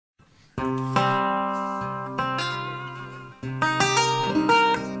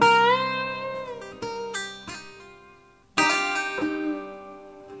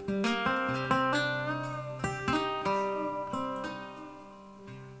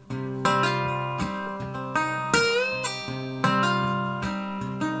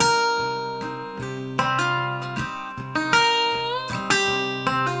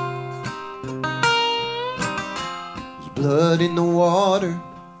Blood in the water,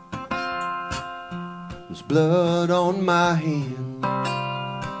 there's blood on my hand.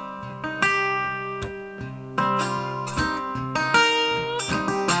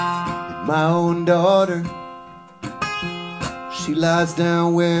 And my own daughter, she lies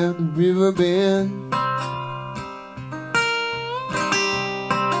down where the river bends.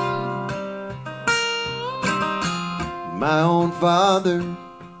 My own father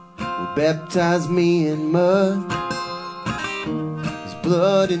will baptize me in mud.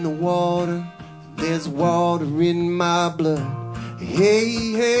 Blood in the water, there's water in my blood.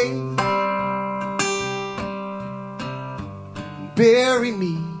 Hey, hey, bury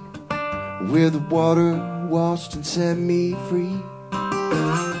me where the water washed and set me free,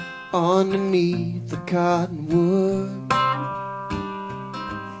 underneath the cottonwood.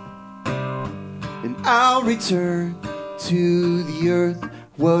 And I'll return to the earth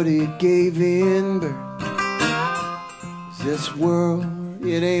what it gave in birth. This world,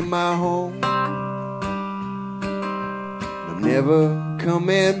 it ain't my home. I'm never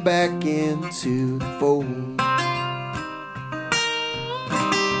coming back into the fold.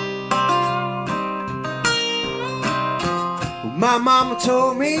 Well, my mama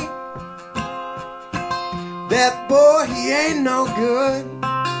told me that boy, he ain't no good.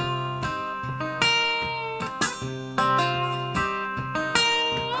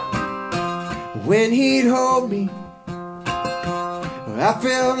 When he'd hold me, I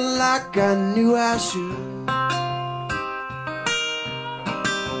felt like I knew I should.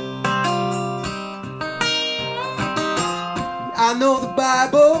 I know the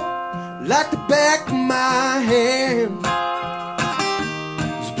Bible like the back of my hand.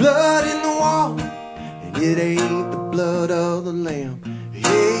 There's blood in the water, and it ain't the blood of the Lamb.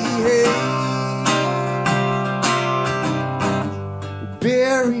 Hey, hey,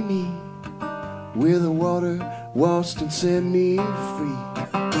 bury me where the water washed and set me free,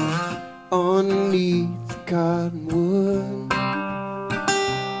 underneath the cottonwood.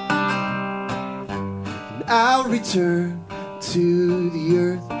 And I'll return to the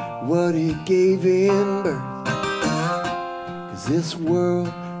earth what it gave in birth. 'Cause this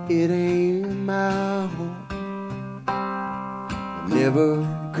world, it ain't my home. I'm never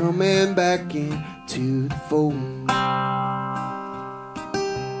coming back into the fold.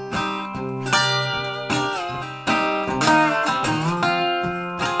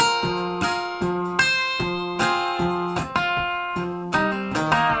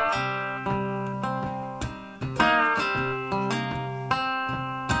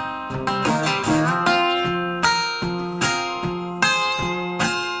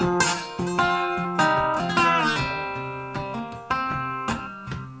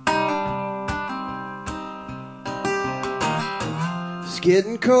 It's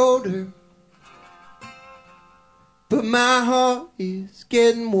getting colder, but my heart is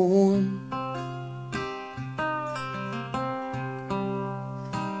getting warm.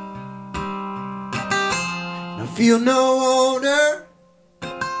 I feel no older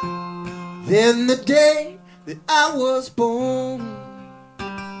than the day that I was born.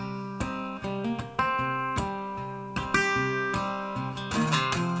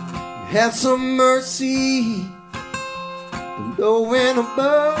 Have some mercy below and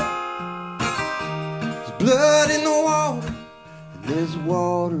above. There's blood in the water, and there's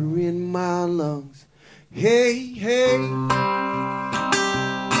water in my lungs. Hey, hey,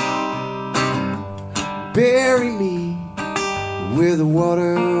 bury me where the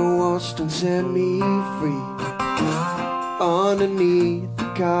water washed and set me free, underneath the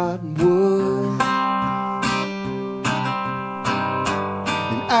cottonwood.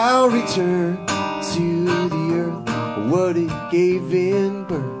 And I'll return to the earth what it gave in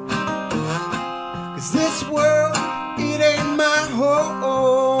birth. 'Cause this world, it ain't my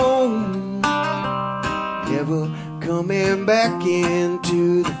home. Never coming back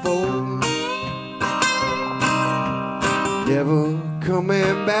into the fold. Never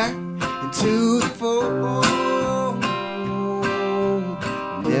coming back into the fold.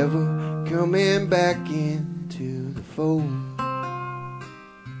 Never coming back into the fold.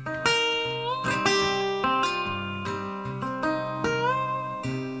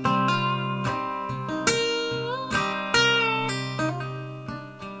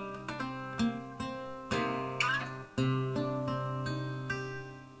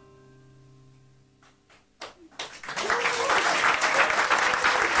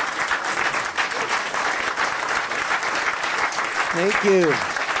 Thank you.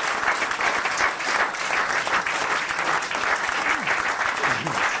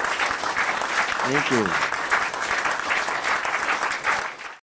 Thank you.